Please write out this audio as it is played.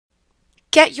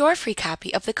Get your free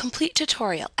copy of the complete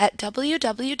tutorial at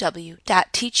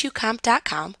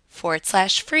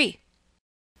www.teachucomp.com/free.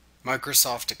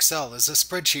 Microsoft Excel is a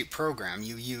spreadsheet program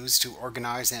you use to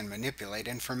organize and manipulate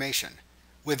information.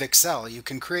 With Excel, you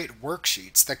can create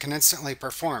worksheets that can instantly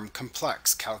perform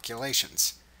complex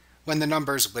calculations. When the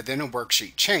numbers within a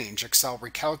worksheet change, Excel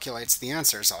recalculates the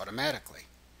answers automatically.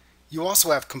 You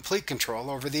also have complete control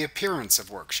over the appearance of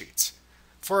worksheets.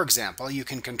 For example, you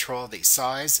can control the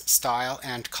size, style,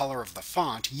 and color of the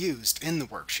font used in the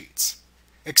worksheets.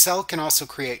 Excel can also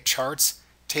create charts,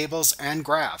 tables, and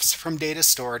graphs from data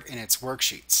stored in its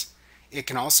worksheets. It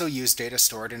can also use data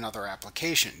stored in other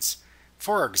applications.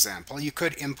 For example, you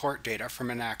could import data from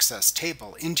an Access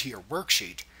table into your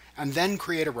worksheet and then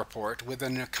create a report with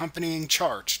an accompanying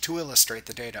chart to illustrate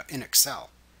the data in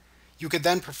Excel. You could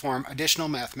then perform additional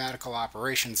mathematical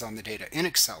operations on the data in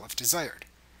Excel if desired.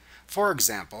 For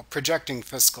example, projecting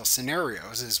fiscal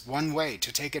scenarios is one way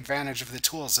to take advantage of the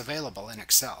tools available in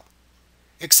Excel.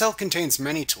 Excel contains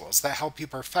many tools that help you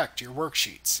perfect your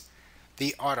worksheets.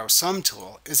 The AutoSum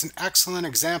tool is an excellent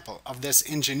example of this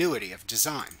ingenuity of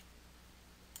design.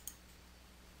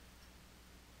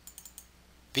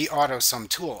 The AutoSum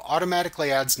tool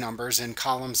automatically adds numbers in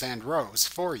columns and rows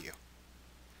for you.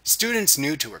 Students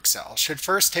new to Excel should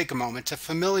first take a moment to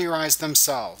familiarize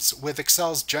themselves with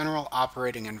Excel's general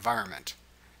operating environment.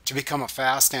 To become a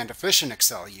fast and efficient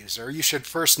Excel user, you should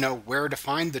first know where to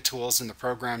find the tools in the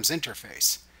program's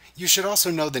interface. You should also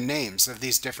know the names of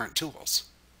these different tools.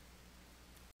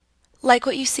 Like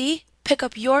what you see? Pick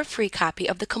up your free copy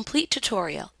of the complete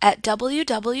tutorial at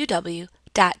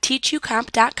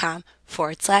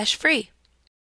www.teachucomp.com/free.